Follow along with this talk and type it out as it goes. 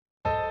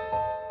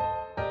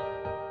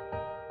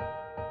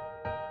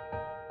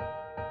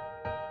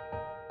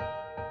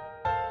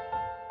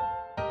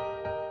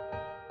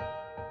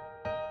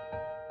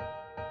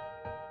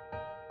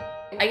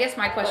I guess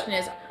my question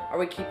is, are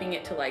we keeping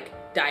it to, like,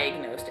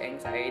 diagnosed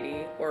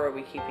anxiety, or are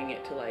we keeping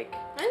it to, like,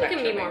 I think it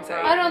can be more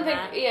anxiety? broad. I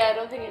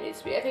don't think it needs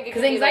to be. I think it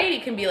because anxiety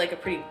can be, like, a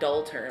pretty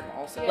dull term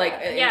also. Yeah. Like,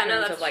 in terms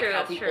that's of, like, true, how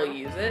that's people true.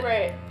 use it.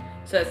 Right.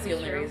 So that's the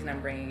That's only true. reason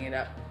I'm bringing it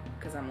up.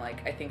 Because I'm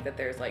like, I think that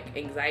there's, like,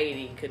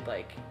 anxiety could,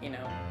 like, you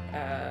know,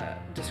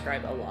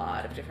 describe a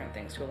lot of different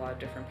things to a lot of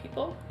different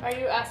people. Are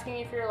you asking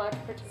if you're allowed to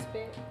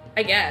participate?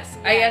 I guess.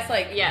 I guess,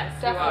 like... Yes,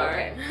 you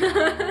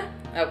Definitely.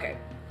 are. Okay.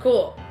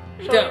 Cool.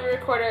 Shall Dope. we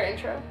record our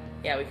intro?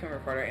 Yeah, we can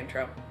record our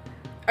intro.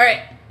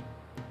 Alright.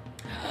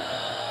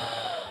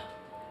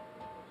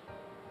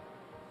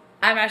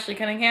 I'm Ashley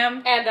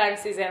Cunningham. And I'm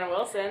Susannah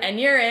Wilson. And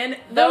you're in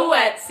The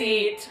Wet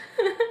Seat.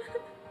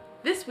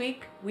 This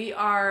week, we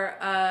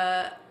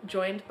are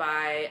joined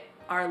by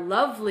our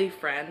lovely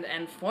friend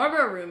and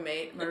former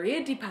roommate,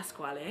 Maria Di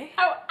Pasquale.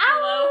 Ow,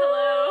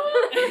 Hello.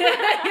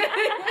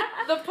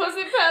 The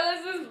Pussy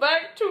Palace is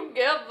back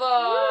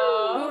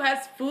together. Who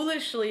has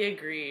foolishly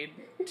agreed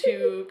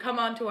to come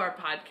onto our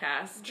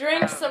podcast.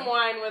 Drink some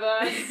wine with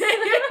us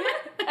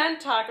and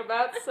talk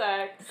about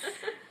sex.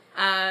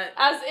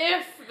 As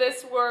if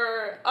this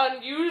were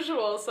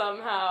unusual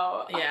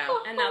somehow. Yeah.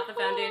 And not the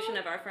foundation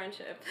of our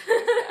friendship.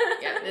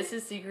 Yeah, this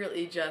is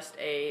secretly just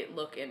a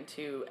look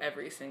into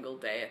every single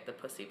day at the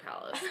Pussy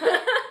Palace.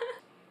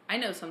 I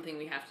know something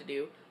we have to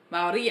do.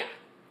 Maria,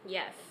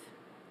 Yes.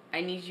 I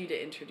need you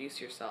to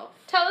introduce yourself.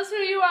 Tell us who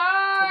you To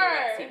are. the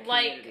Wet Seat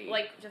community.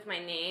 Like just my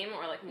name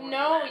or like more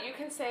No, than that? you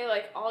can say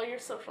like all your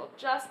social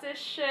justice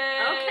shit.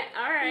 Okay,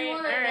 alright, We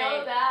want to alright.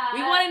 know that.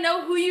 We want to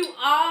know who you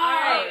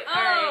are. Alright,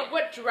 alright.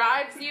 What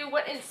drives you?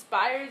 What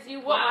inspires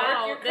you? What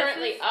work you're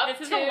currently up to?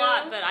 This is a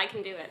lot, but I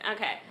can do it.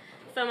 Okay.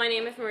 So my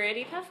name is Maria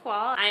Di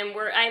Pasquale.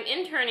 I'm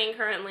interning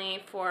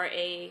currently for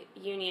a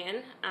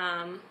union,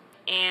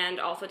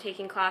 and also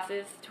taking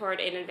classes toward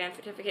an advanced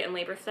certificate in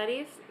labor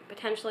studies,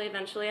 potentially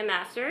eventually a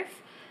master's.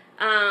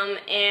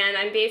 And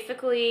I'm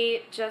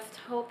basically just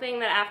hoping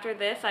that after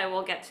this I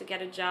will get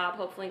a job,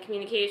 hopefully in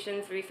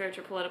communications, research,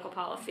 or political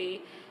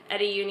policy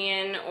at a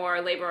union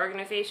or labor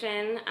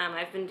organization.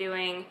 I've been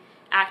doing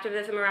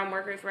activism around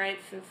workers'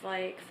 rights since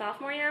like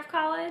sophomore year of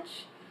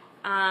college.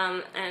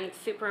 And it's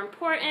super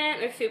important.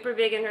 There's super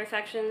big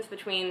intersections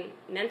between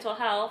mental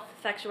health,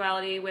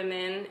 sexuality,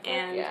 women,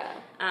 and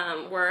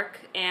work.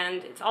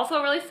 And it's also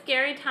a really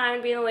scary time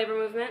to be in the labor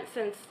movement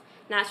since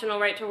national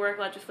right to work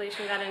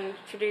legislation got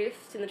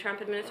introduced in the Trump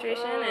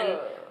administration, and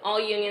all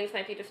unions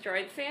might be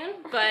destroyed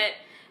soon. But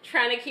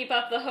trying to keep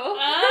up the hope.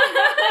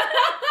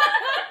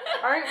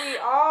 Aren't we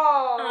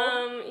all?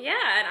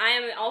 Yeah, and I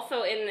am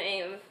also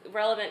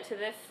relevant to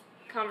this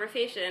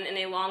conversation in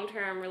a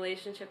long-term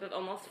relationship of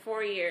almost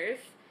 4 years.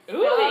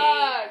 Ooh.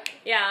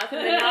 Yeah, so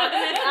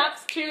monogamous.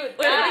 That's too.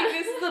 I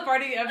think this is the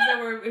part of the episode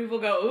where people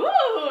go,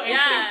 ooh, and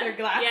Yeah, take their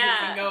glasses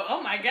and go,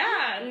 oh my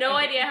god. No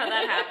idea how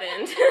that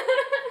happened.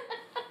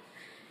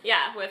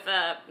 Yeah, with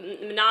a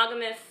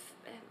monogamous,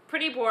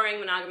 pretty boring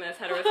monogamous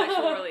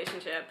heterosexual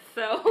relationship.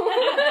 So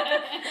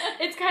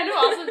It's kind of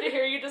awesome to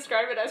hear you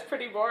describe it as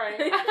pretty boring.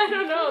 I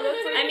don't know.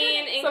 That's like I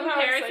mean, in somehow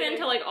comparison exciting.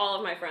 to like all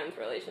of my friends'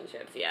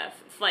 relationships, yes,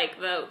 it's like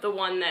the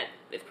one that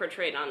is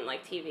portrayed on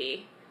like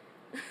TV.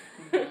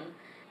 Mm-hmm.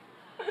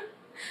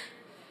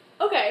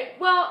 Okay,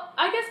 well,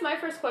 I guess my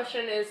first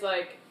question is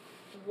like,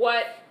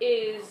 what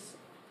is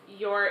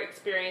your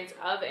experience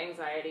of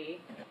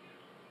anxiety,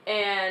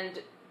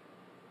 and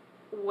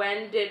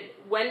when did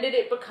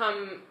it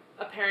become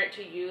apparent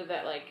to you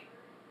that like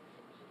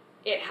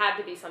it had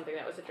to be something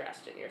that was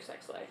addressed in your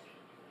sex life?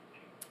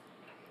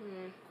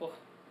 Cool.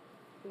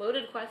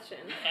 Loaded question.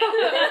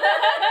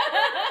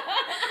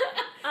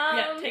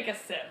 Yeah, take a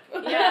sip.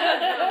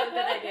 Yeah,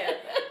 good idea.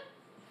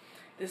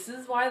 This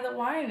is why the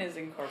wine is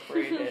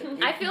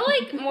incorporated. I feel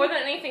like more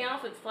than anything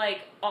else, it's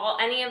like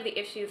any of the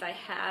issues I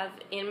have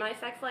in my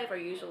sex life are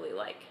usually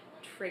like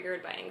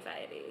triggered by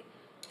anxiety.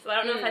 So I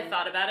don't know if I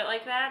thought about it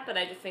like that, but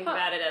I just think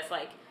about it as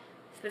like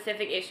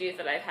specific issues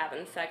that I've had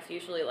in sex.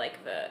 Usually,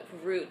 like the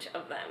root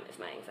of them is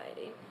my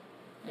anxiety.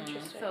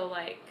 Interesting. So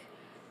like,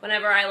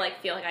 whenever I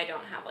like feel like I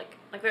don't have like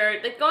there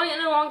like going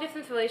into long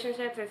distance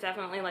relationships, there's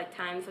definitely like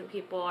times when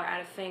people are out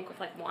of sync with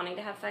like wanting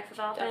to have sex as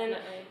often.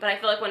 Definitely. But I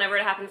feel like whenever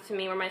it happens to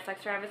me where my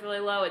sex drive is really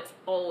low, it's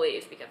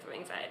always because of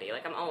anxiety.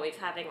 Like I'm always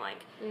having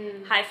like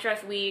high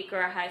stress week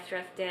or a high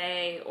stress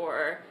day,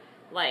 or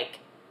like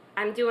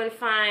I'm doing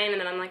fine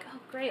and then I'm like, oh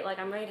great, like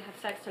I'm ready to have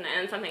sex tonight,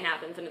 and something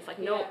happens and it's like,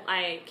 nope,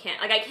 I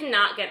can't, like I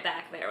cannot get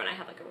back there when I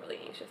have like a really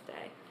anxious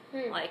day.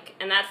 Like,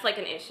 and that's like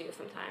an issue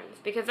sometimes,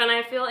 because then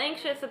I feel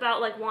anxious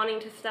about like wanting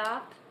to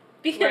stop,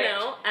 you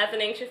know, as an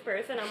anxious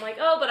person. I'm like,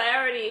 oh, but I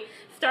already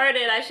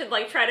started, I should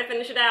like try to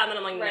finish it out, and then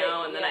I'm like,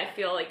 no, and then I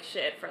feel like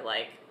shit for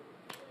like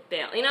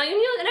bail. You know,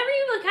 whenever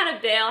you like kind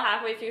of bail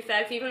halfway through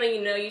sex, even though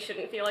you know you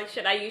shouldn't feel like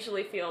shit, I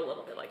usually feel a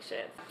little bit like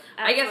shit.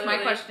 I guess my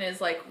question is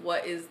like,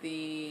 what is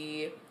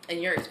in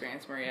your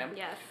experience, Maria?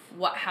 Yes.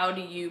 How do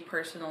you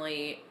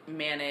personally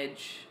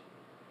manage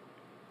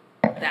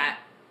that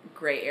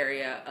gray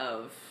area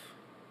of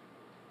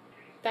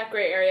That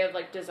gray area of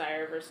like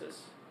desire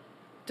versus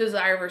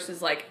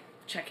like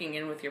checking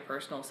in with your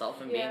personal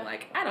self and being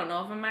like, I don't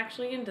know if I'm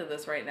actually into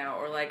this right now,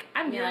 or like,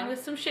 I'm dealing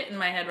with some shit in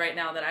my head right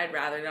now that I'd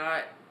rather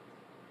not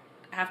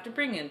have to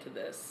bring into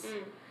this.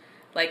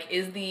 Like,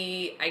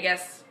 I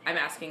guess I'm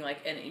asking, like,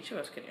 and each of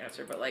us can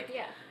answer, but like,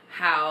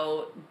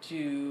 how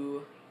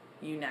do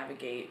you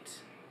navigate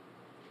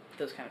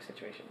those kind of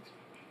situations?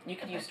 You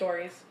can use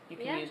stories, you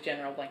can use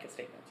general blanket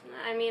statements.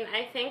 I mean,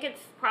 I think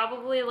it's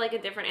probably, like,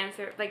 a different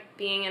answer. Like,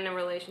 being in a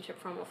relationship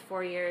for almost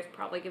 4 years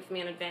probably gives me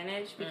an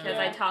advantage because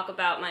I talk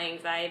about my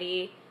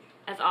anxiety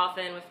as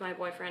often with my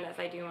boyfriend as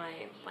I do my,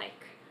 like,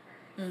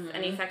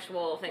 any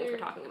sexual things we're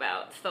talking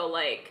about. So,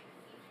 like,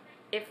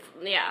 I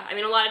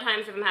mean, a lot of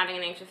times if I'm having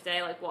an anxious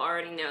day, like, we'll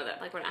already know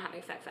that, like, we're not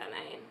having sex that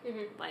night,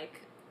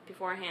 like,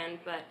 beforehand.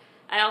 But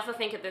I also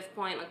think at this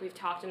point, like, we've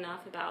talked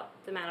enough about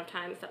the amount of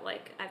times that,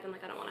 like, I've been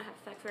like, I don't want to have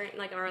sex, or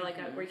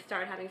we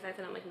start having sex,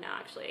 and I'm like, no,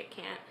 actually, I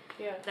can't.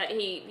 Yeah. That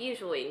he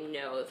usually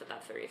knows that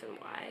that's the reason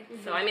why.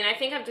 So, I mean, I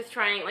think I'm just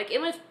trying, like,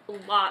 it was a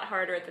lot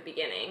harder at the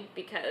beginning,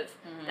 because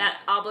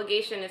that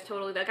obligation is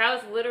totally, like, I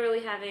was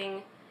literally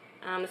having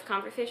this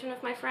conversation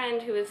with my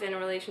friend who is in a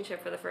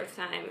relationship for the first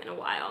time in a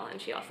while,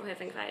 and she also has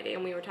anxiety,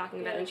 and we were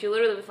talking about it, and she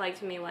literally was like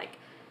to me, like,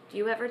 do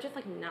you ever just,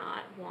 like,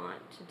 not want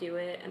to do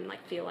it and,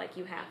 like, feel like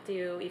you have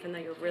to, even though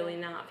you're really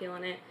not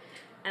feeling it?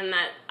 And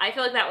that, I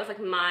feel like that was, like,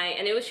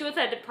 she was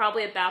at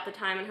probably about the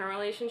time in her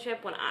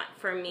relationship when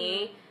for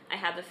me, I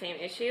had the same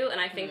issue, and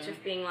I think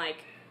just being like,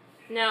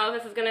 no,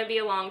 this is going to be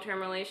a long-term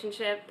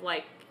relationship,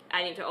 like,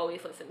 I need to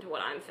always listen to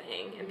what I'm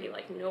saying and be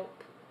like,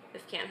 nope,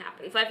 this can't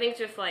happen. So I think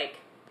just, like,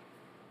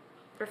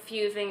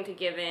 refusing to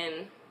give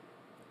in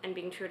and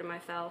being true to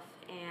myself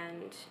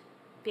and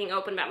being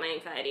open about my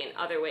anxiety in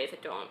other ways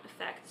that don't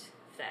affect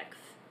sex,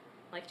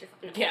 like just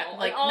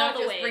like all not the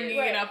just ways bringing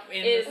it up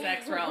in the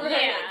sex realm,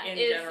 in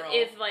general,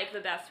 is like the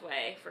best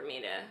way for me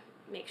to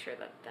make sure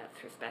that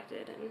that's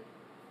respected and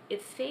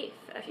it's safe.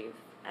 I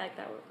like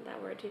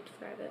that word to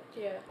describe it.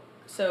 Yeah.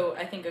 So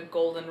I think a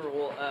golden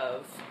rule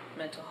of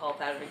mental health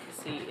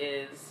advocacy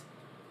is,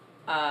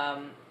 I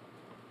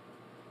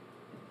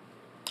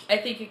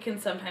think it can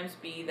sometimes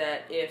be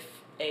that if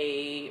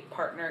a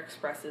partner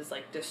expresses,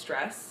 like,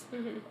 distress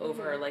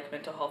over, like,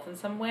 mental health in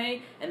some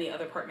way, and the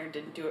other partner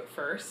didn't do it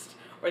first,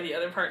 or the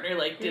other partner,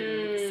 like,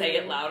 didn't say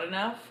it loud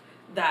enough,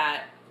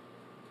 that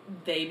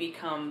they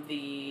become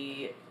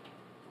the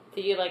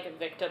like,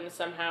 victim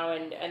somehow,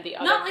 and the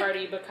other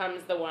party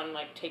becomes the one,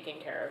 like, taking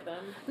care of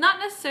them. Not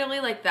necessarily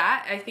like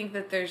that. I think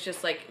that there's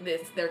just, like,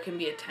 there can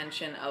be a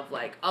tension of,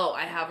 like, oh,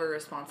 I have a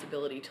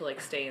responsibility to,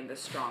 like, stay in this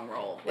strong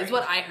role, is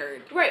what I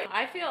heard. Right.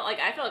 I feel like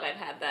I've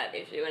had that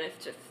issue, and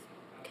it's just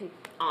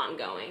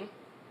ongoing.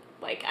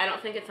 Like, I don't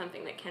think it's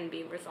something that can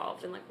be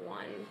resolved in, like,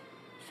 one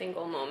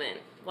single moment.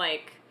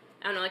 Like,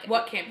 I don't know, like,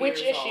 what can't be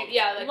which resolved? Issue?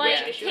 Yeah,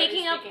 like which issue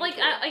taking up, like,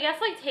 I guess,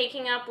 like,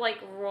 taking up, like,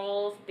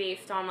 roles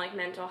based on, like,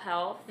 mental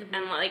health,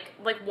 and,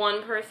 like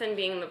one person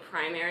being the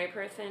primary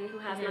person who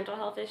has mental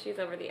health issues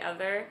over the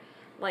other,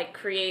 like,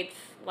 creates,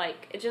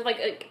 like, it's just,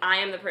 like I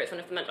am the person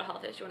with the mental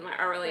health issue in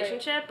our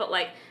relationship, but,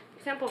 like, for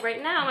example,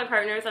 right now, my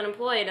partner is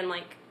unemployed, and,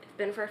 like, it's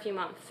been for a few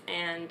months,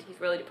 and he's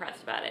really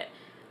depressed about it.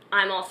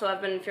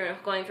 I've been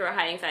going through a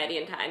high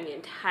anxiety time the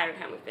entire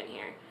time we've been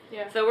here.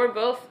 Yeah. So we're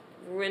both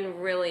in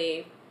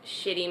really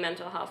shitty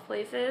mental health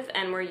places,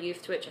 and we're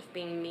used to it just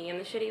being me in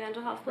the shitty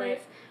mental health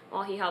place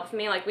while he helps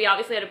me. Like, we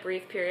obviously had a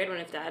brief period when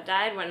his dad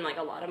died when, like,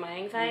 a lot of my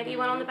anxiety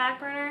went on the back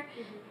burner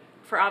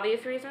for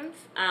obvious reasons.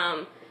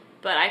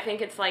 But I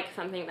think it's, like,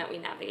 something that we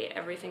navigate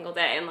every single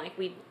day, and, like,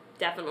 we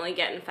definitely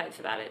get in fights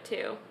about it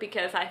too,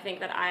 because I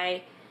think that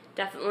I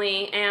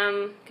definitely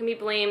can be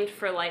blamed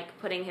for, like,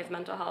 putting his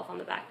mental health on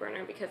the back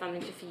burner because I'm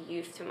just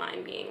used to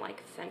mine being,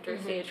 like, center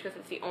stage because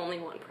it's the only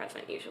one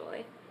present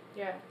usually.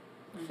 Yeah.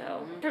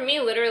 So, for me,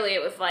 literally,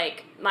 it was,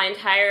 like, my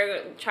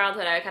entire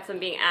childhood, I kept on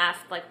being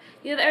asked, like,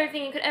 you have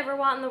everything you could ever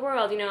want in the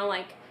world, you know,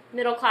 like,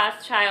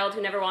 middle-class child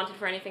who never wanted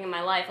for anything in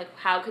my life, like,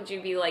 how could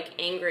you be, like,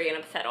 angry and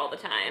upset all the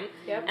time?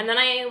 Yep. And then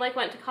I, like,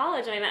 went to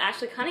college, and I met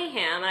Ashley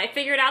Cunningham, and I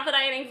figured out that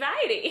I had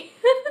anxiety.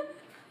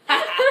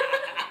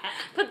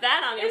 Put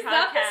that on your podcast. Is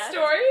that the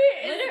story?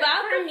 Is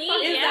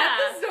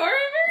that the story?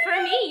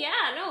 For me,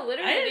 yeah. No,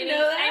 literally. I didn't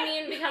know that. I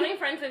mean, becoming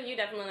friends with you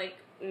definitely, like,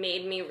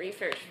 made me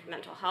research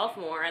mental health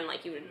more, and,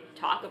 like, you would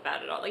talk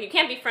about it all. Like, you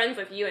can't be friends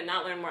with you and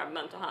not learn more about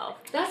mental health.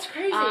 That's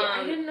crazy.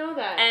 I didn't know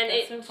that. And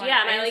and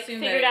I like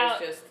figured out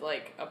it was just,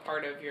 like, a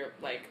part of your,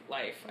 like,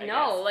 life. I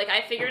guess. Like,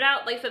 I figured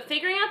out, like, so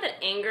figuring out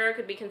that anger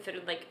could be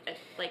considered, like,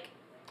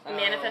 a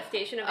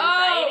manifestation of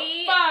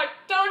anxiety. Oh, fuck.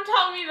 Don't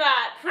tell me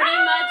that. Pretty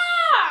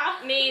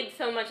much made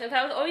so much sense.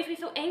 I would always be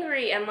so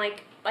angry, and,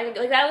 like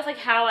that was, like,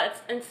 how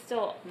and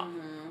still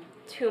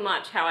too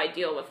much how I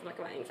deal with, like,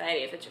 my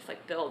anxiety is it just,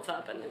 like, builds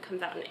up and then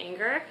comes out in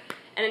anger.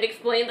 And it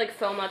explained, like,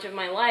 so much of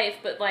my life,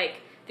 but, like,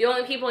 the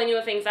only people I knew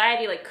with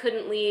anxiety, like,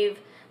 couldn't leave.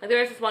 Like,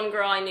 there was this one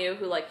girl I knew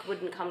who, like,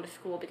 wouldn't come to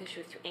school because she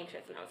was too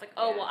anxious, and I was like,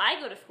 oh, well, I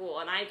go to school,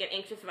 and I get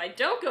anxious if I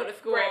don't go to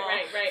school.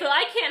 Right. So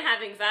I can't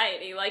have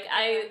anxiety. Like,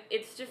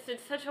 it's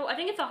such a, I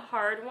think it's a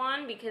hard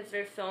one because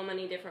there's so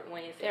many different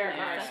ways. There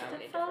are so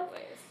many different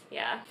ways.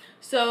 Yeah.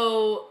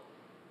 So,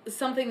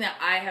 something that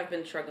I have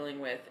been struggling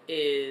with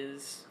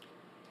is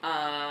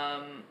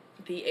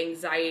the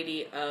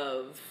anxiety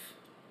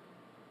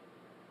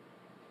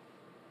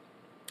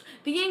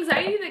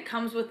that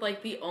comes with,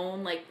 like, the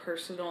own, like,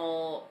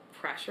 personal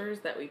pressures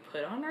that we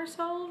put on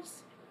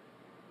ourselves,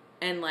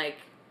 and, like,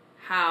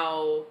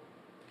 how,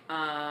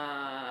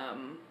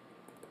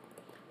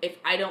 if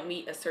I don't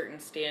meet a certain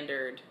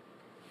standard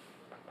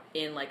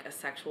in, like, a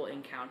sexual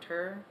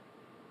encounter,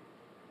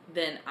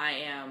 then I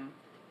am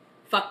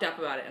fucked up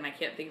about it, and I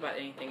can't think about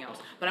anything else.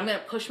 But I'm gonna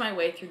push my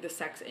way through the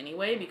sex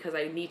anyway, because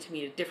I need to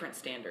meet a different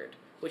standard,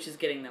 which is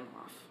getting them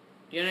off.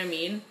 You know what I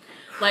mean?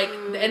 Like,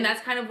 and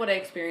that's kind of what I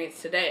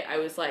experienced today. I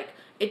was like,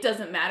 it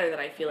doesn't matter that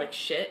I feel like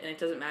shit, and it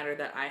doesn't matter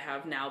that I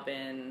have now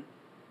been,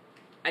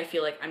 I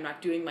feel like I'm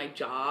not doing my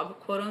job,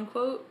 quote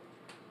unquote,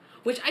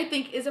 which I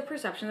think is a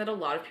perception that a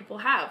lot of people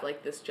have,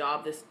 like, this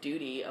job, this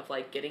duty of,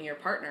 like, getting your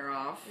partner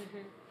off.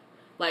 Mm-hmm.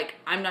 Like,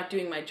 I'm not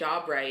doing my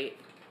job right.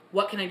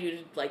 What can I do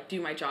to, like,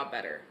 do my job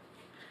better?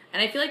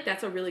 And I feel like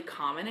that's a really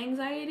common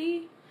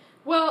anxiety.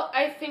 Well,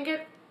 I think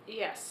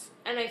yes.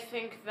 And I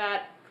think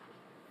that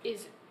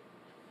is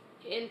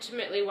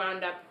intimately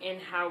wound up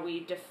in how we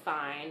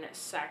define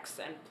sex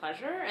and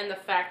pleasure, and the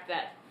fact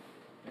that,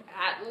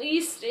 at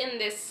least in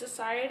this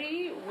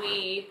society,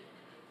 we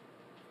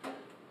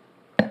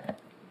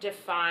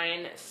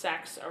define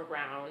sex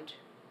around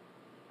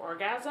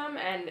orgasm,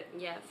 and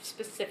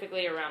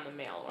specifically around the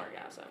male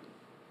orgasm.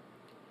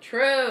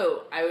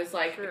 True. I was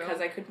like, because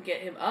I couldn't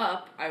get him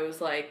up, I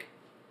was like...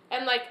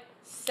 And, like,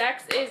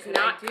 sex is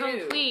not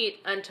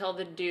complete until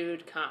the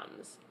dude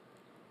comes.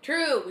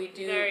 True. We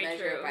do Very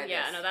measure true. it by this.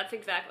 Yeah, no, that's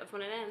exactly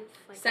when it ends.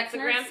 Like, Sex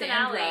Nerd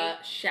Sandra,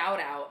 shout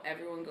out.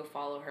 Everyone go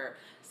follow her.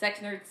 Sex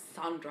Nerd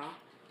Sandra.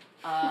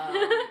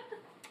 I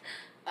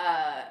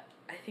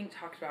think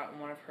talked about in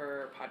one of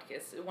her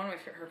podcasts, one of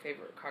her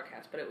favorite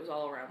podcasts, but it was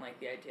all around, like,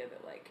 the idea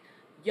that, like,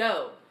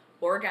 yo,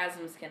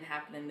 orgasms can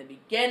happen in the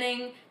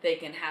beginning, they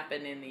can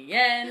happen in the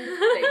end,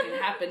 they can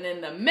happen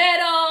in the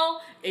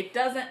middle, it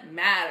doesn't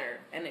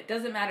matter, and it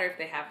doesn't matter if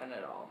they happen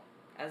at all,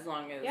 as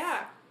long as...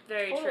 Yeah,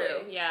 very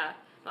true, yeah.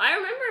 Well, I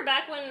remember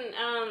back when,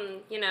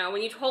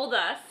 when you told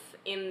us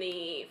in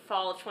the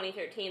fall of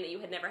 2013 that you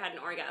had never had an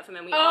orgasm,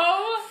 and we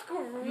all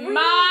screamed.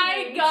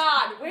 My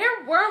God,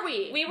 where were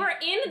we? We were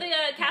in the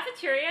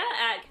cafeteria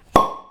at...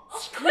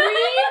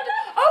 Screamed?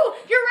 Oh,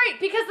 you're right,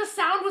 because the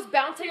sound was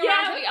bouncing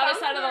around to the other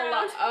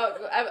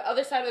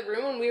side of the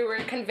room, and we were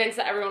convinced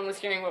that everyone was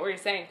hearing what we were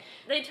saying.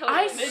 They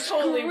totally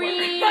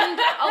screamed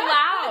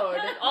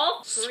aloud.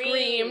 All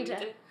screamed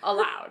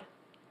aloud.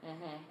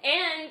 Mm-hmm.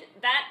 And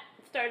that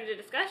started a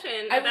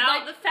discussion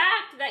about the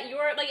fact that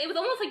it was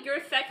almost like your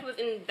sex was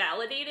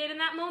invalidated in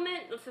that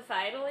moment,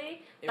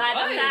 societally, by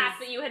the fact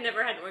that you had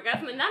never had an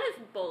orgasm, and that is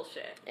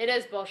bullshit. It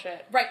is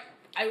bullshit. Right.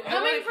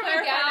 Coming from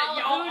a gal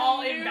y'all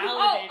all invalidated.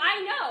 Oh, I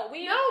know.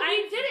 We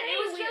didn't.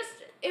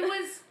 It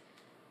was.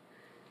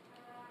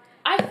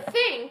 I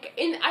think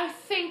in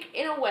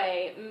a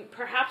way,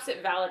 perhaps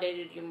it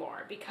validated you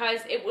more,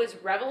 because it was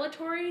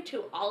revelatory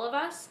to all of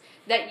us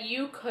that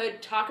you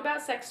could talk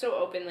about sex so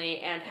openly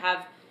and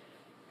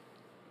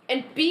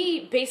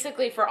be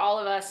basically, for all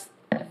of us,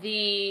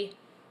 the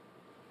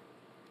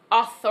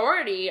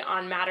authority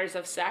on matters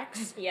of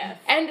sex. Yes.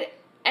 And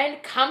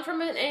come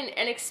from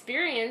an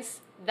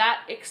experience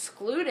that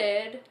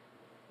excluded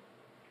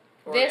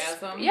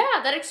orgasm.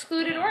 That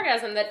excluded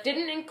orgasm, that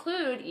didn't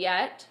include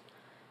yet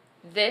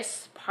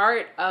this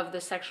part of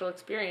the sexual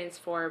experience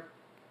for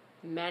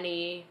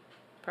many,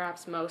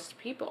 perhaps most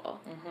people.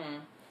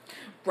 Mm-hmm.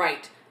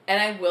 Right.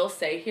 And I will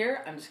say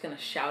here, I'm just going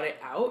to shout it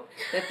out,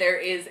 that there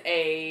is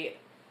a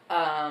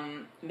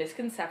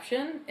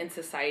misconception in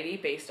society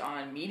based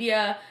on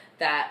media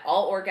that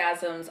all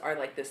orgasms are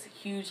like this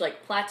huge,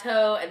 like,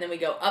 plateau, and then we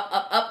go up,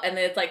 up, up, and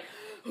then it's like,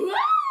 Wah!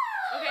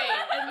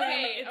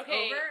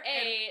 Okay.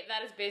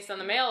 That is based on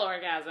the male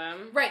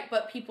orgasm. Right,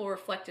 but people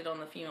reflected on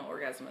the female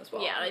orgasm as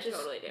well. Yeah, they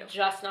totally do.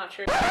 Just not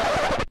true.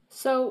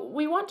 So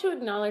we want to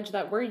acknowledge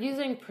that we're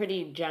using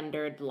pretty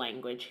gendered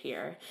language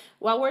here.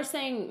 While we're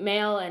saying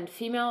male and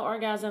female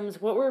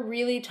orgasms, what we're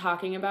really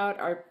talking about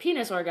are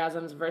penis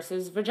orgasms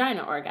versus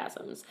vagina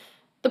orgasms.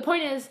 The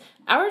point is,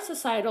 our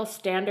societal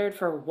standard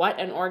for what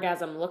an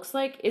orgasm looks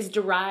like is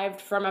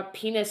derived from a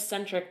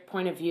penis-centric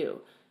point of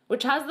view,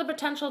 which has the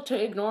potential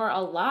to ignore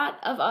a lot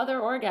of other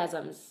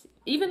orgasms,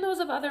 even those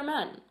of other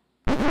men.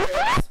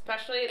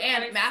 Especially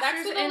and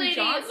Masters and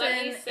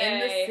Johnson in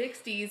the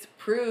 60s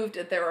proved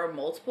that there are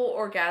multiple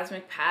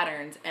orgasmic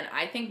patterns, and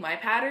I think my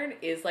pattern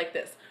is like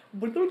this.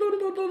 That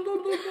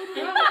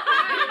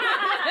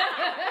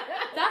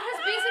has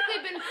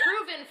basically been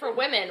proven for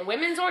women.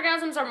 Women's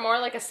orgasms are more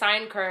like a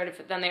sine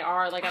curve than they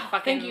are like a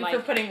fucking... Thank you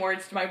for putting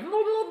words to my...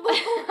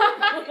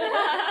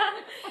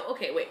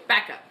 Okay, wait,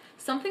 back up.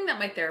 Something that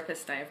my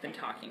therapist and I have been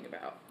talking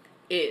about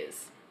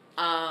is,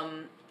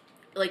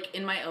 like,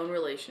 in my own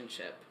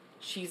relationship,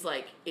 she's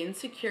like,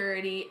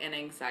 insecurity and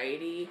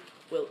anxiety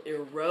will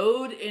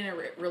erode in a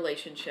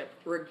relationship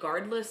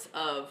regardless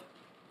of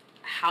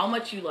how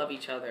much you love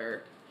each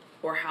other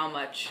or how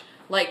much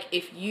Like,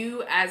 if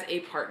you as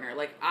a partner,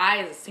 like I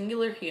as a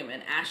singular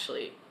human,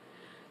 Ashley,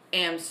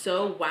 am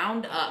so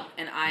wound up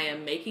and I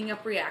am making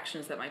up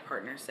reactions that my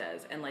partner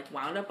says and like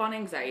wound up on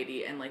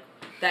anxiety and like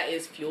that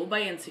is fueled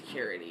by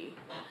insecurity.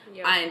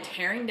 Yep. I am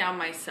tearing down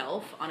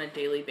myself on a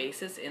daily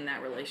basis in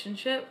that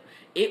relationship.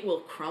 It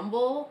will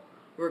crumble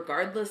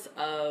regardless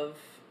of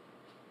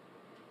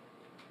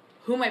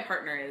who my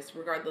partner is,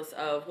 regardless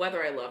of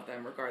whether I love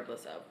them,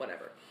 regardless of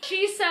whatever.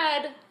 She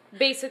said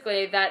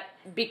basically that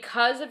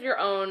because of your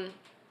own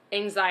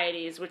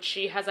anxieties, which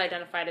she has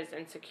identified as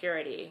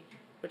insecurity,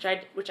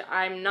 which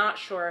I'm not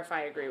sure if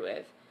I agree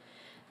with,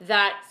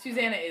 that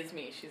Susannah is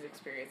me. She's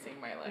experiencing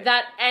my life.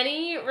 That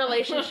any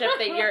relationship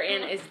that you're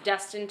in is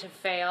destined to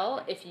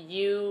fail if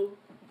you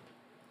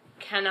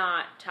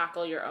cannot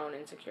tackle your own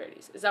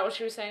insecurities. Is that what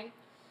she was saying?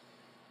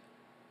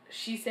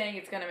 She's saying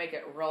it's going to make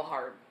it real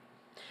hard.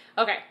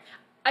 Okay.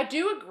 I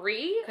do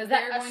agree. Because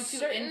they're going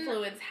to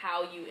influence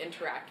how you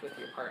interact with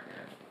your partner.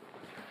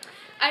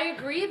 I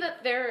agree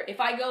that there... If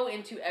I go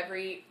into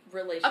every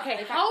relationship...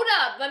 Okay, hold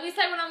up. Let me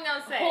say what I'm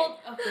going to say.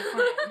 Okay,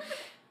 fine.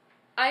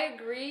 I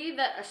agree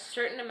that a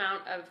certain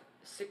amount of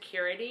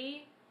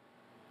security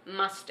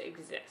must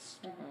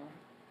exist. Mm-hmm.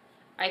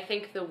 I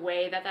think the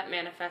way that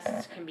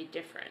manifests can be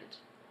different.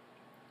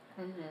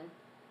 Mm-hmm.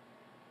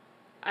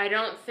 I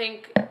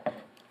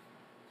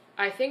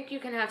think you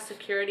can have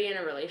security in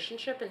a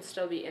relationship and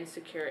still be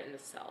insecure in the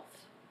self.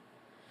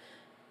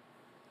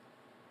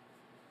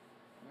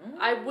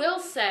 I will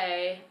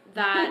say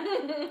that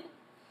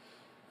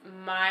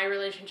my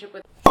relationship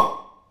with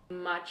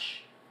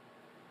much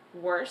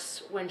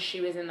worse when she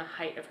was in the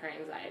height of her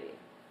anxiety.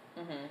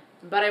 Mm-hmm.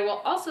 But I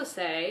will also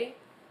say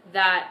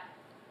that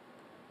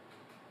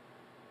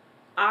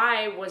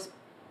I was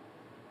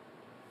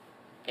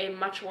a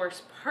much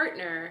worse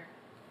partner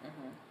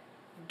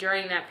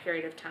during that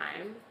period of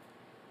time,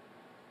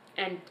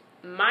 and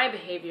my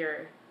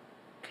behavior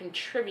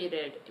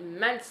contributed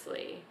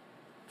immensely,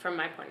 from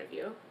my point of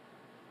view,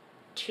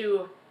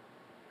 to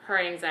her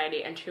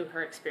anxiety and to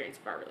her experience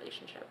of our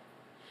relationship.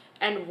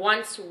 And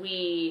once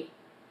we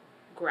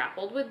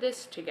grappled with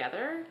this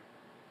together,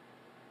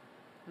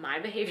 my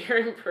behavior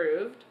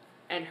improved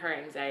and her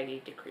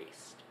anxiety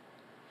decreased.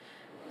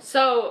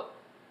 So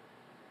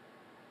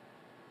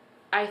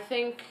I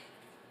think,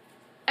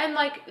 and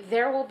like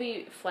there will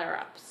be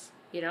flare-ups,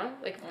 you know,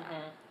 like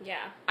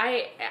yeah.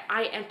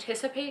 I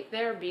anticipate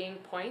there being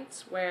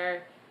points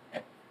where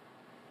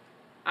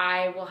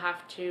I will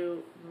have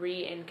to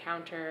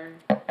re-encounter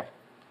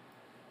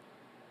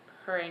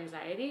her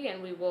anxiety,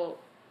 and we will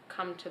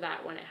come to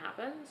that when it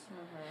happens.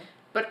 Mm-hmm.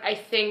 But I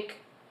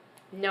think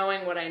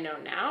knowing what I know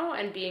now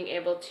and being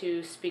able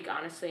to speak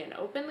honestly and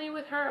openly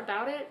with her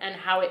about it and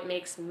how it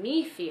makes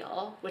me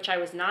feel, which I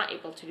was not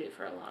able to do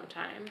for a long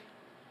time,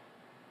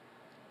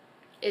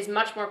 is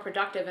much more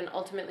productive and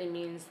ultimately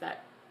means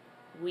that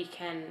we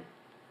can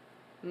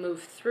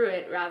move through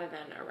it rather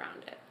than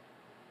around it.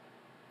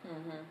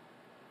 Mm-hmm.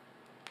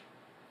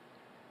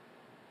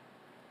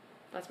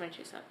 That's my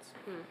 2 cents.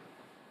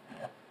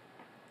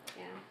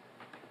 Yeah.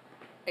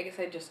 I guess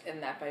I just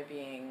end that by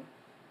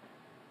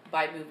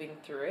moving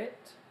through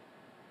it,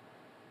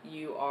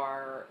 you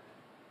are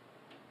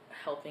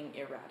helping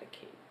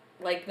eradicate.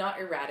 Like, not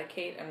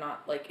eradicate, I'm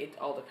not, like, it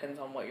all depends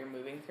on what you're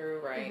moving through,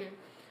 right? Mm-hmm.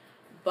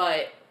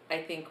 But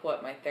I think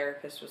what my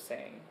therapist was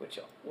saying, which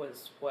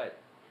was what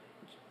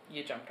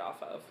you jumped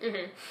off of,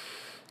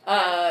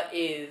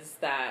 is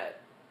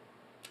that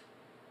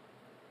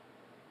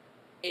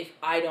if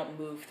I don't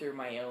move through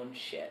my own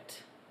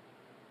shit,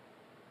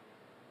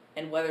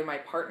 and whether my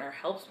partner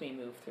helps me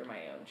move through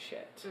my own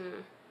shit,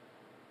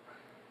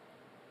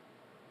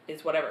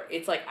 is whatever.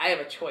 It's like I have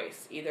a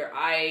choice. Either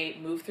I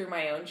move through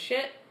my own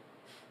shit,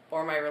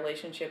 or my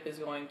relationship is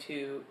going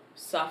to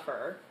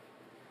suffer,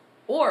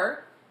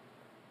 or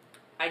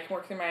I can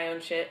work through my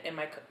own shit and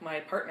my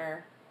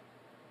partner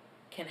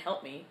can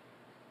help me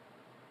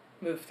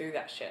move through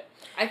that shit.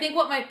 I think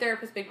what my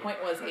therapist's big point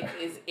was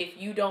is if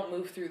you don't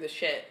move through the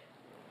shit,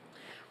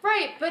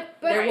 right, but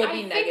there will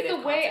be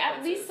negative consequences.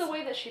 At least the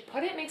way that she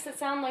put it makes it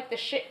sound like the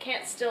shit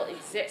can't still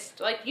exist.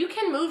 Like, you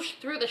can move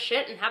through the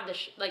shit and have the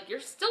like, you're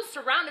still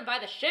surrounded by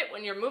the shit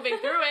when you're moving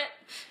through it.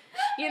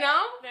 You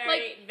know?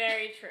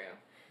 Very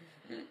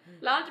true.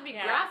 Not to be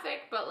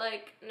graphic, but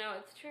like... No,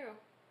 it's true.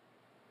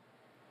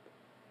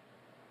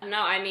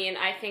 No, I mean,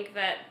 I think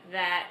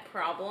that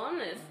problem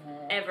is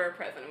ever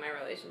present in my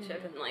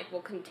relationship and, like,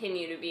 will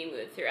continue to be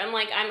moved through. And,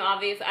 like, I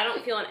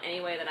don't feel in any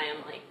way that I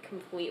am, like,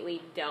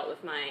 completely dealt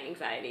with my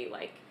anxiety.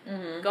 Like,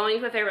 going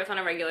to a therapist on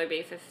a regular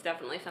basis is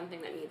definitely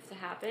something that needs to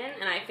happen,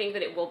 and I think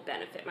that it will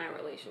benefit my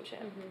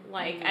relationship.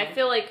 Like, I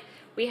feel like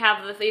we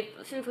have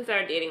since we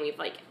started dating, we've,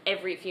 like,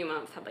 every few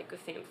months had, like, the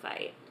same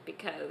fight,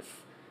 because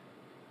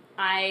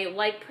I,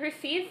 like,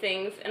 perceive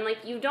things, and, like,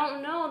 you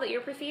don't know that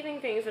you're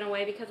perceiving things in a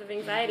way because of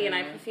anxiety, and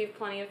I perceive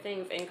plenty of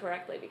things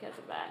incorrectly because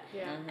of that.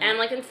 Yeah. And,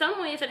 like, in some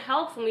ways it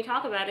helps when we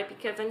talk about it,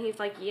 because then he's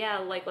like, yeah,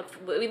 like,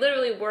 we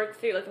literally work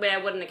through, like, the way I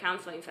would in a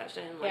counseling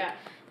session. Like, a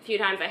few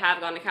times I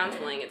have gone to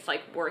counseling, it's,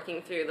 like,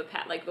 working through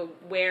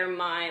where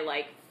my,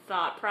 like,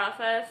 thought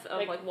process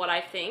of like what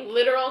I think.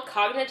 Literal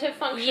cognitive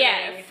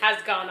functioning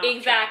has gone off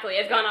Exactly.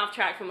 track. It's gone off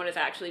track from what is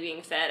actually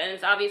being said, and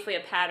it's obviously a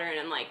pattern,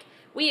 and like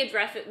we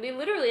address it, we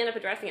literally end up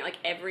addressing it like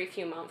every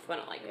few months when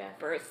it like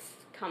bursts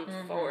comes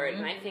forward,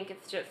 and I think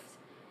it's just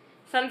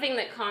something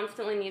that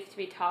constantly needs to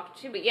be talked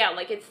to. But yeah,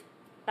 like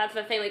that's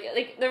the thing,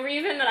 like the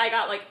reason that I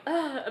got like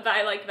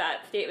by like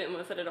that statement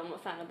was that it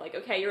almost sounded like,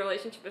 okay, your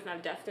relationship is now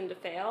destined to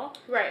fail.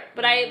 Right.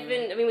 But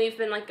we've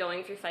been like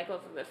going through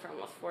cycles of this for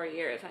almost 4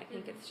 years. I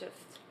think it's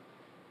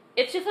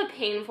just a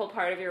painful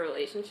part of your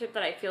relationship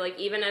that I feel like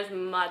even as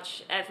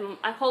much as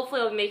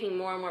hopefully I'll be making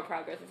more and more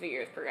progress as the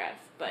years progress,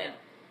 but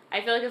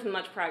I feel like as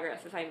much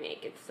progress as I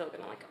make, it's still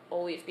gonna like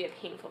always be a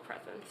painful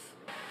presence.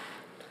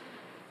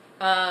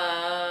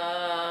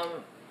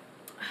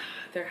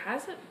 There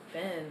hasn't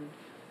been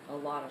a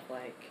lot of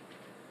like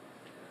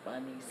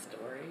funny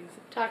stories.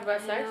 Talk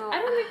about sex? I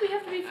don't think we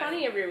have to be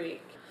funny every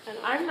week.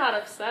 I'm not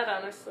upset,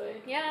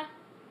 honestly. Yeah.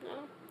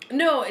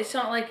 No, it's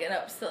not like an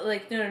upset.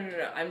 Like no.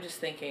 I'm just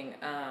thinking.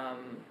 I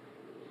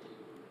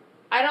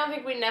don't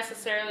think we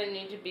necessarily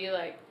need to be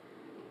like,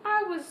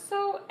 I was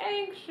so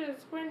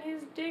anxious when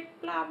his dick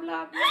blah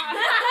blah blah.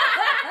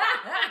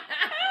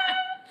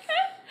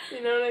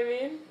 You know what I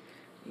mean?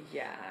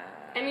 Yeah.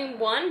 I mean,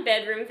 one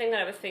bedroom thing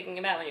that I was thinking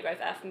about when you guys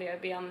asked me to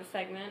be on the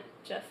segment,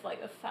 just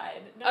like a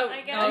side note,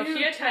 I guess. Oh,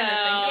 you're trying to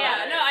think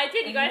about it. No, I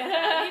did. You guys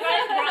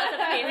brought it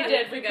up to me. We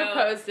did. We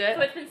proposed it.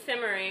 So it's been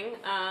simmering.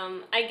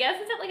 I guess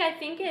it's that, like, I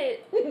think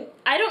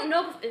I don't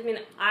know. I mean,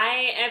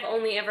 I have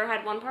only ever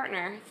had one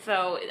partner,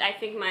 so I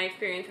think my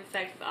experience with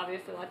sex is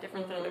obviously a lot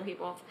different than other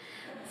people's.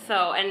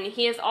 So, and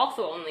he has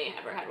also only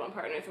ever had one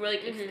partner, so we're,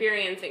 like,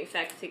 experiencing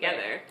sex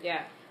together. Right.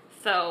 Yeah.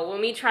 So when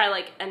we try,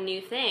 like, a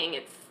new thing,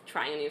 it's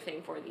trying a new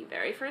thing for the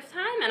very first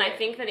time, and I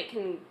think that it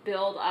can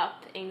build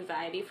up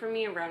anxiety for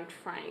me around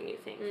trying new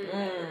things in the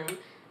bedroom,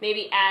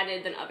 maybe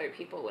added than other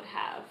people would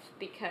have,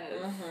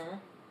 because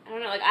I don't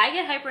know, like I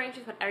get hyper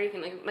anxious about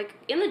everything, like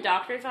in the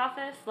doctor's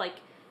office, like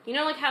you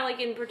know, like how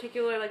like in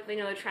particular, like they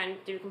know they're trying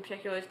to do some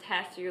particular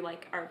tests, you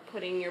like are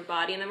putting your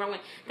body in the wrong way.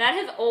 That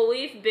has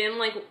always been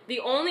like the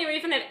only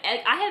reason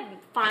I have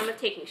fun with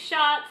taking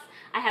shots.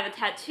 I have a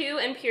tattoo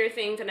and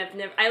piercings, and I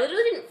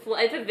literally didn't,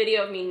 it's a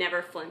video of me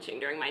never flinching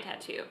during my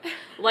tattoo.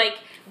 Like,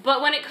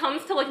 but when it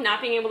comes to, like, not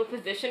being able to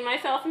position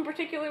myself in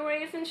particular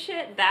ways and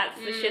shit, that's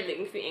the shit that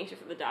makes me anxious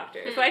at the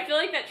doctor. So I feel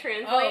like that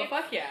translates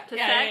to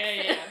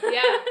sex.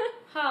 Yeah.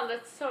 Huh,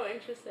 that's so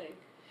interesting.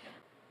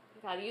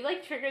 God, you,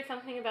 like, triggered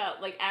something about,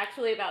 like,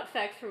 actually about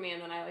sex for me,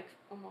 and then I, like,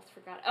 almost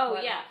forgot. Oh,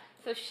 yeah.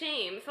 So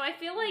shame. So I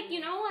feel like, you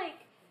know, like,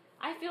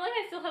 I feel like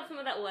I still have some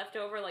of that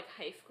leftover, like,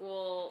 high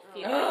school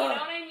feeling. You know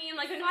what I mean?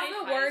 Like, in high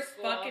school. The worst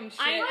fucking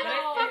shit. I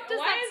know. Why does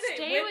Why that is it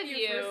stay with with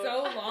you for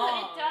so long?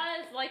 It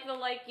does. Like,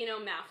 you know,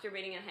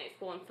 masturbating in high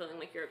school and feeling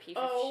like you're a piece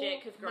of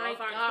shit because girls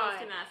aren't supposed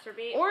to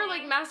masturbate. Or,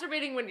 like,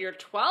 masturbating when you're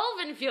 12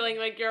 and feeling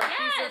like you're a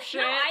piece of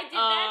shit. No,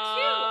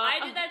 I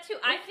did that too.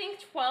 I think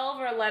 12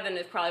 or 11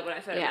 is probably when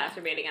I started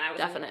masturbating, and I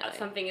was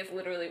something is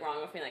literally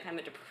wrong with me. Like, I'm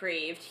a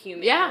depraved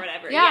human or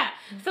whatever. Yeah.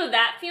 So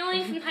that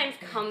feeling sometimes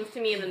comes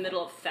to me in the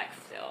middle of sex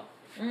still.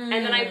 And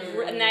then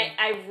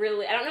I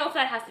really, I don't know if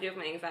that has to do with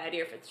my anxiety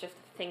or if it's just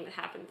a thing that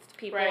happens to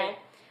people,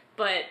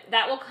 but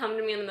that will come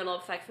to me in the middle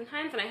of sex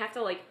sometimes, and I have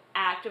to, like,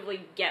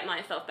 actively get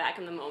myself back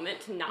in the moment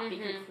to not be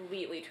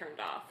completely turned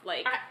off.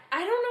 Like,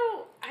 I don't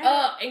know.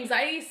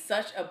 Anxiety is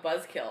such a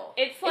buzzkill.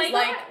 It's like,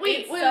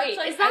 wait.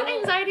 Is that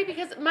anxiety?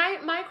 Because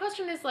my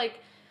question is, like,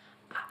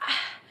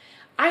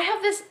 I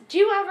have this, do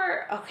you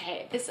ever,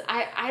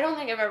 I don't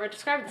think I've ever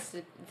described this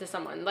to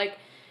someone, like,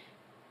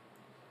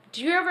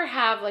 do you ever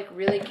have, like,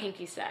 really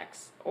kinky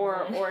sex?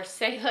 Or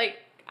say, like,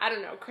 I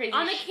don't know, crazy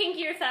on the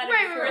kinkier side of the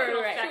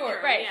spectrum.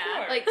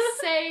 Sure. Like,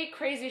 say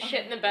crazy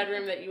shit in the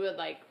bedroom that you would,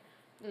 like,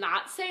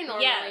 not say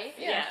normally.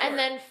 Yes. And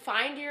then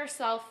find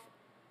yourself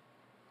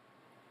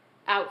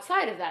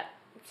outside of that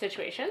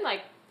situation,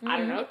 like, I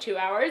don't know, 2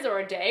 hours or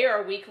a day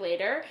or a week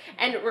later,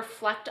 and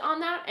reflect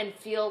on that and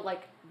feel,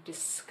 like,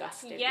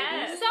 disgusted.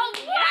 Yes. So what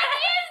is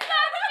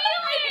that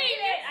feeling? I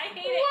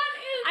hate it.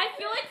 I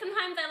feel like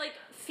sometimes I, like,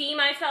 see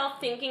myself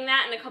thinking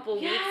that in a couple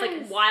weeks,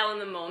 like, while in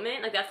the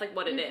moment. Like, that's, like,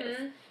 what it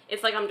is.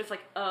 It's like, I'm just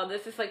like, oh,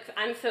 this is, like,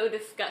 I'm so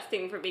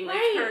disgusting for being,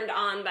 like, turned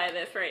on by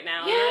this right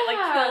now. And it,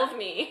 like, kills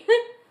me.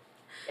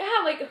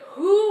 Yeah, like,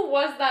 who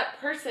was that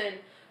person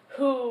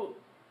who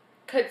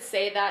could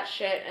say that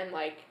shit and,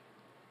 like,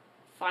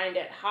 find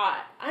it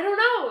hot? I don't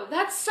know.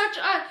 That's such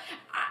a...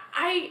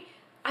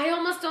 I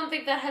almost don't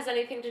think that has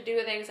anything to do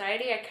with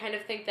anxiety. I kind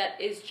of think that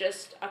is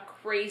just a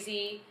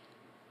crazy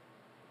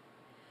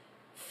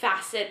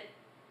facet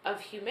of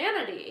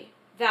humanity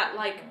that,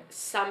 like,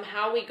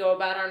 somehow we go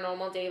about our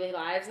normal daily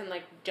lives and,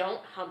 like,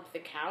 don't hump the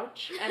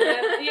couch and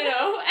then, you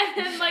know, and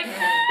then, like,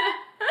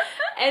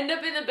 end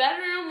up in the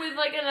bedroom with,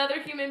 like,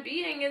 another human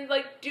being and,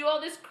 like, do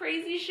all this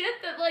crazy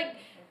shit that, like,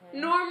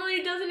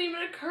 normally doesn't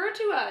even occur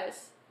to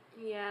us.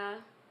 Yeah.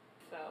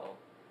 So...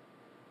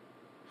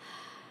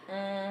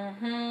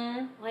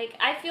 Like,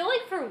 I feel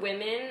like for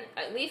women,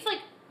 at least, like,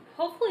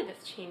 hopefully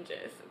this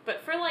changes,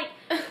 but for, like,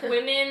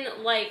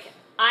 women, like,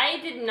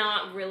 I did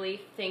not really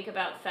think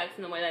about sex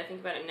in the way that I think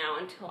about it now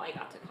until I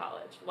got to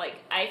college. Like,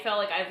 I felt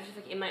like I was just,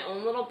 like, in my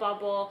own little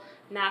bubble,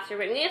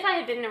 masturbating. If I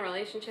had been in a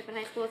relationship in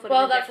high school, it would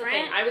have been different. Well, that's the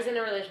thing. I was in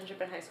a relationship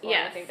in high school,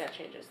 and I think that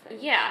changes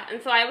things. Yeah,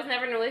 and so I was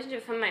never in a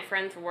relationship. Some of my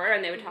friends were,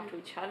 and they would talk to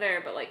each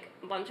other, but, like,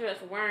 a bunch of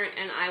us weren't,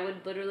 and I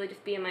would literally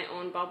just be in my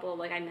own bubble.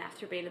 Like, I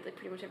masturbated, like,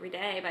 pretty much every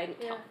day, but I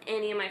didn't tell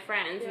any of my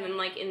friends. And then,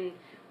 like,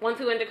 once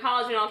we went to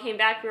college and all came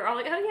back, we were all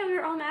like, oh, yeah, we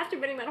were all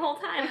masturbating that whole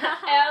time.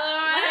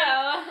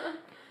 LOL.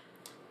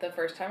 The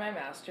first time I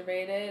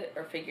masturbated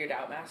or figured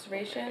out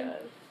masturbation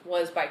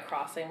was by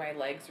crossing my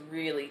legs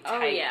really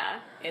tight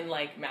in,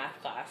 like,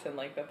 math class in,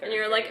 like, the third grade. And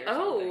you were like,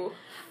 oh,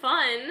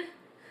 fun.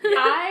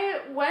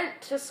 I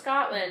went to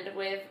Scotland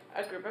with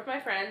a group of my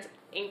friends,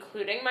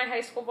 including my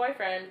high school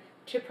boyfriend,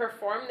 to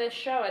perform this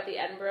show at the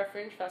Edinburgh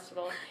Fringe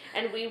Festival.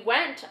 And we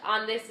went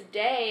on this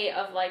day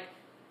of, like,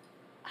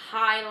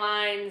 high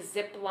line,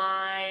 zip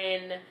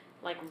line,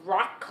 like,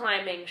 rock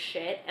climbing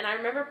shit, and I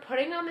remember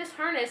putting on this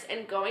harness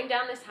and going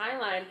down this high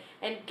line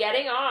and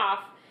getting off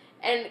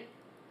and,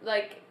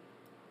 like,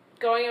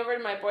 going over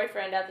to my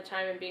boyfriend at the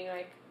time and being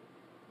like,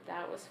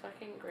 that was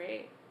fucking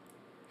great.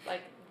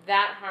 Like,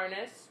 that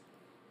harness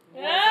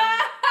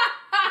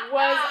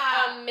was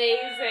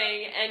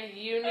amazing, and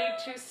you need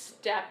to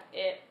step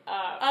it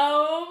up.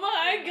 Oh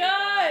my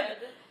god!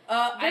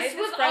 This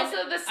was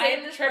also the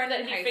same trip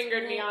that he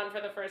fingered me on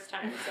for the first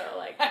time, so,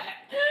 like,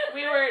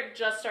 we were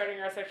just starting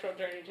our sexual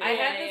journey together. I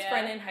had this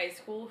friend in high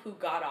school who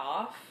got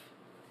off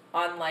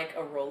on, like,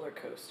 a roller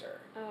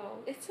coaster. Oh.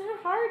 It's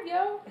not hard,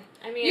 yo.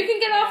 I mean, you can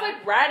get off,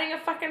 like, riding a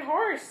fucking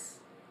horse.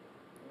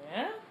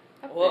 Yeah?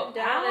 Up and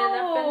down and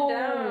up and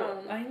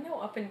down. I know,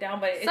 up and down,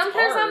 but it's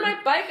sometimes hard. on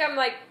my bike, I'm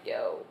like,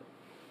 yo.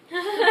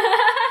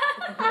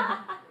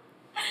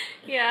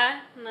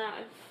 Yeah, no.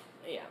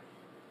 Yeah.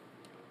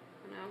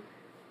 No.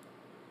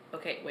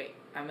 Okay, wait.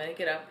 I'm gonna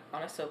get up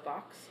on a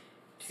soapbox.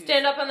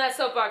 Stand up on that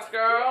soapbox,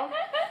 girl.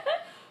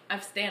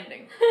 I'm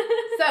standing.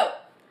 So,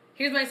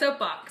 here's my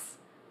soapbox.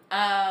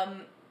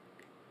 I'm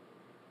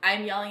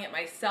yelling at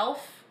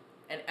myself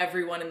and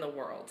everyone in the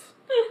world.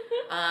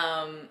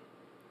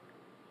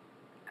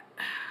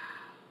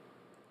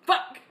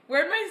 Fuck!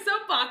 Where'd my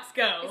soapbox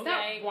go? Is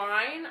that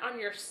wine on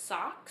your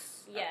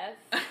socks? Yes.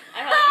 I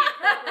hope it's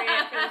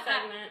appropriate for the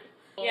segment.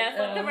 Yes,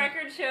 let the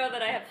record show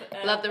that I have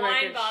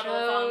wine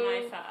bottles on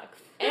my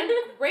socks. And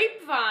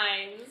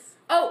grapevines.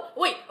 Oh,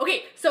 wait,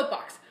 okay,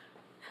 soapbox.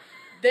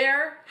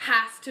 There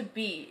has to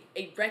be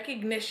a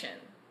recognition.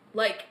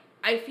 Like,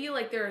 I feel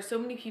like there are so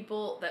many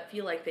people that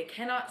feel like they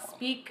cannot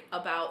speak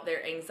about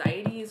their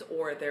anxieties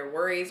or their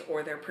worries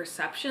or their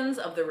perceptions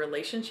of the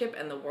relationship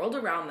and the world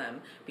around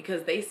them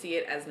because they see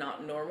it as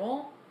not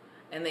normal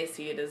and they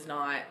see it as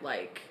not,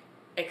 like,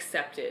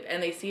 accepted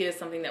and they see it as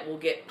something that will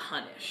get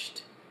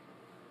punished.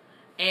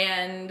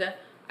 And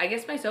I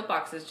guess my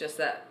soapbox is just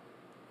that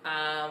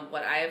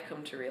what I have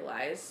come to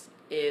realize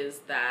is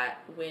that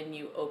when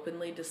you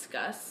openly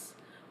discuss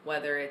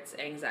whether it's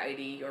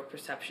anxiety, your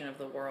perception of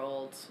the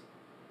world,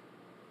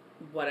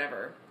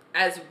 whatever,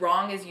 as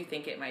wrong as you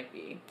think it might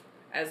be,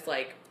 as,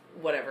 like,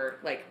 whatever,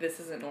 like, this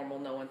isn't normal,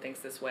 no one thinks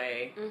this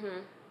way,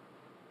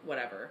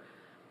 whatever,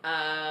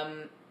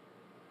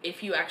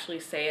 if you actually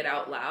say it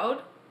out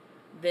loud,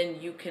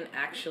 then you can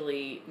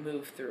actually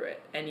move through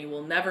it. And you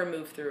will never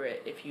move through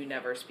it if you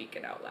never speak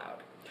it out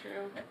loud.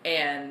 True.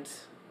 And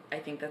I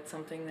think that's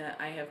something that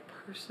I have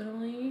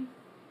personally...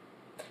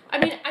 I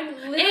mean, I'm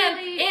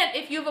literally... And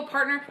if you have a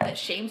partner that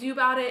shames you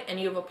about it, and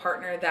you have a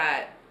partner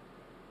that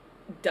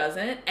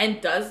doesn't, and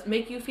does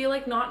make you feel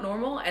like not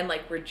normal, and,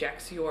 like,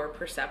 rejects your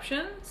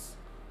perceptions,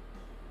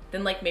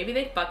 then, like, maybe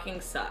they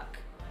fucking suck.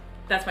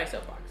 That's my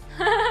soapbox.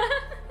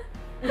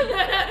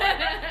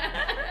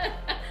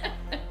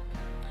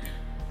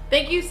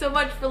 Thank you so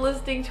much for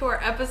listening to our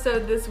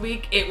episode this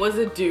week. It was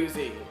a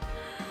doozy.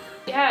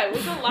 Yeah, it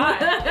was a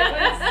lot.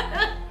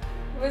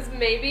 It was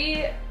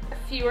maybe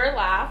fewer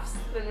laughs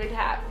than we've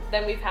had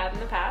in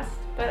the past,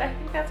 but I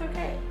think that's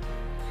okay.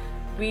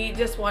 We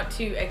just want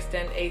to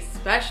extend a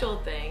special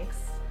thanks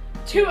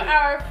to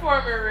our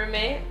former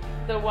roommate,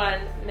 the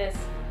one Miss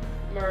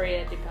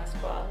Maria Di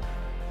Pasquale.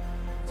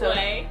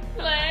 Lay. I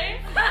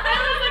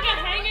was like a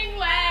hanging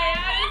lay.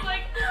 I was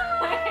like,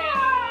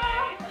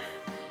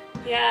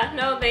 yeah,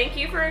 no, thank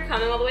you for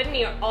coming all the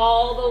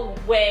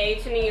way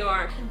to New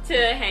York to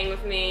hang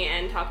with me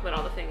and talk about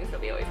all the things that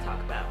we always talk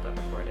about but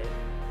recorded.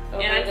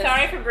 And I'm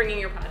sorry for bringing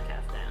your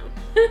podcast down.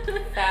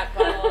 Fat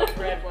bottle of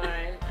red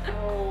wine.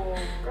 Oh,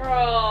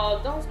 girl,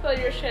 don't spill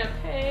your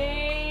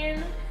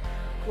champagne.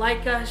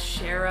 Like us,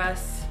 share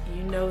us,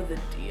 you know the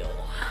deal.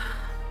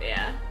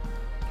 Yeah.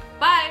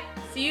 Bye.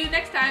 See you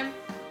next time.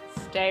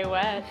 Stay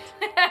wet.